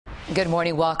Good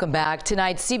morning. Welcome back.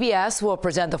 Tonight, CBS will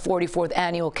present the 44th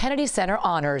Annual Kennedy Center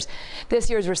Honors. This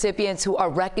year's recipients who are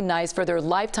recognized for their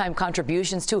lifetime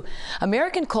contributions to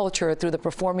American culture through the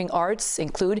performing arts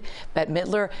include Bette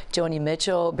Midler, Joni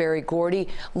Mitchell, Berry Gordy,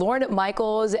 Lorne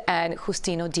Michaels, and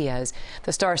Justino Diaz.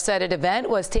 The star-studded event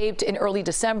was taped in early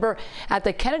December at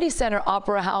the Kennedy Center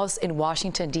Opera House in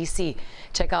Washington, D.C.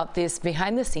 Check out this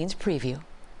behind-the-scenes preview.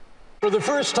 For the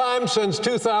first time since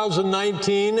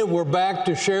 2019, we're back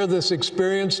to share this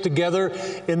experience together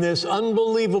in this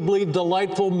unbelievably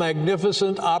delightful,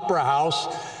 magnificent opera house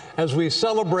as we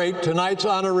celebrate tonight's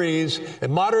honorees, a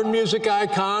modern music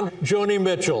icon, Joni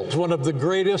Mitchell, one of the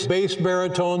greatest bass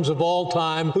baritones of all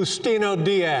time, Justino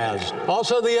Diaz.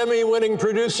 Also the Emmy-winning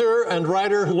producer and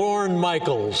writer, Lorne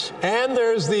Michaels. And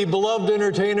there's the beloved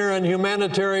entertainer and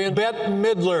humanitarian, Bette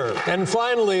Midler. And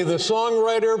finally, the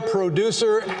songwriter,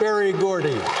 producer, Berry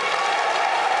Gordy.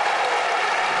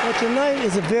 Well, tonight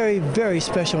is a very, very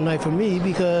special night for me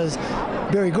because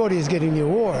Berry Gordy is getting the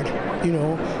award. You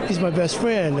know, he's my best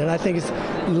friend, and I think it's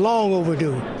long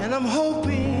overdue. And I'm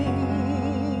hoping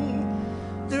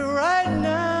that right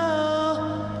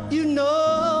now, you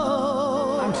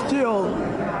know. I'm still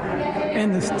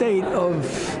in the state of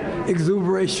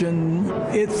exuberation.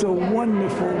 It's a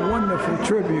wonderful, wonderful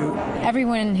tribute.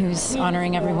 Everyone who's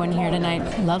honoring everyone here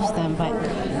tonight loves them, but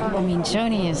I mean,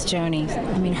 Joni is Joni.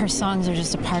 I mean, her songs are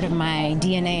just a part of my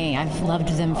DNA. I've loved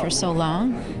them for so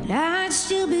long. I'd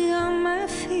still be on my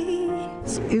feet.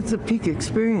 It's a peak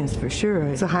experience for sure.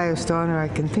 It's the highest honor I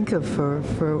can think of for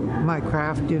my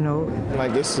craft, you know.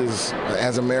 Like, this is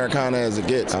as Americana as it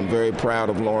gets. I'm very proud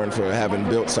of Lorne for having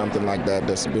built something like that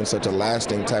that's been such a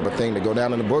lasting type of thing to go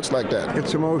down in the books like that.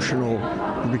 It's emotional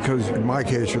because in my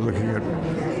case you're looking at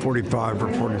 45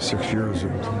 or 46 years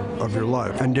of your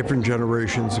life and different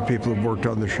generations of people who've worked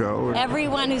on the show.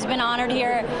 Everyone who's been honored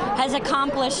here has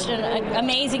accomplished an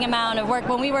amazing amount of work.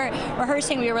 When we were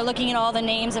rehearsing, we were looking at all the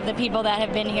names of the people that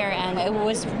have been here, and it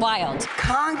was wild.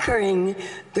 Conquering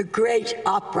the great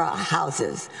opera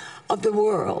houses of the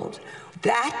world,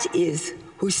 that is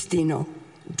Justino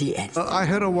Diaz. I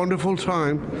had a wonderful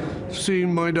time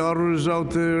seeing my daughters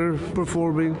out there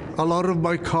performing. A lot of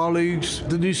my colleagues,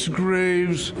 Denise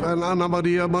Graves and Ana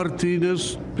Maria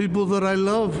Martinez, people that I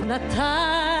love.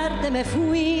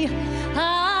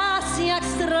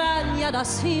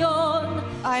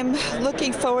 I'm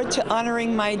looking forward to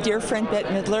honoring my dear friend Bette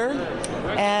Midler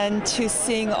and to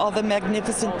seeing all the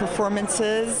magnificent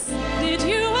performances. Did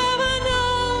you ever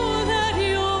know that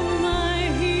you're my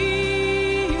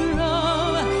hero?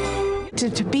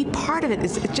 To be part of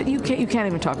it, you can't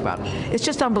even talk about it. It's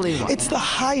just unbelievable. It's the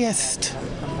highest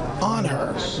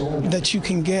honor that you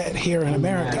can get here in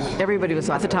America. Everybody was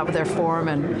at the top of their form,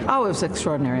 and it was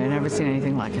extraordinary. I've never seen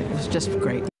anything like it. It was just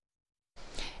great.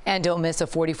 And don't miss the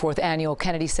 44th Annual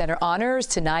Kennedy Center Honors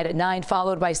tonight at 9,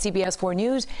 followed by CBS4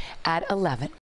 News at 11.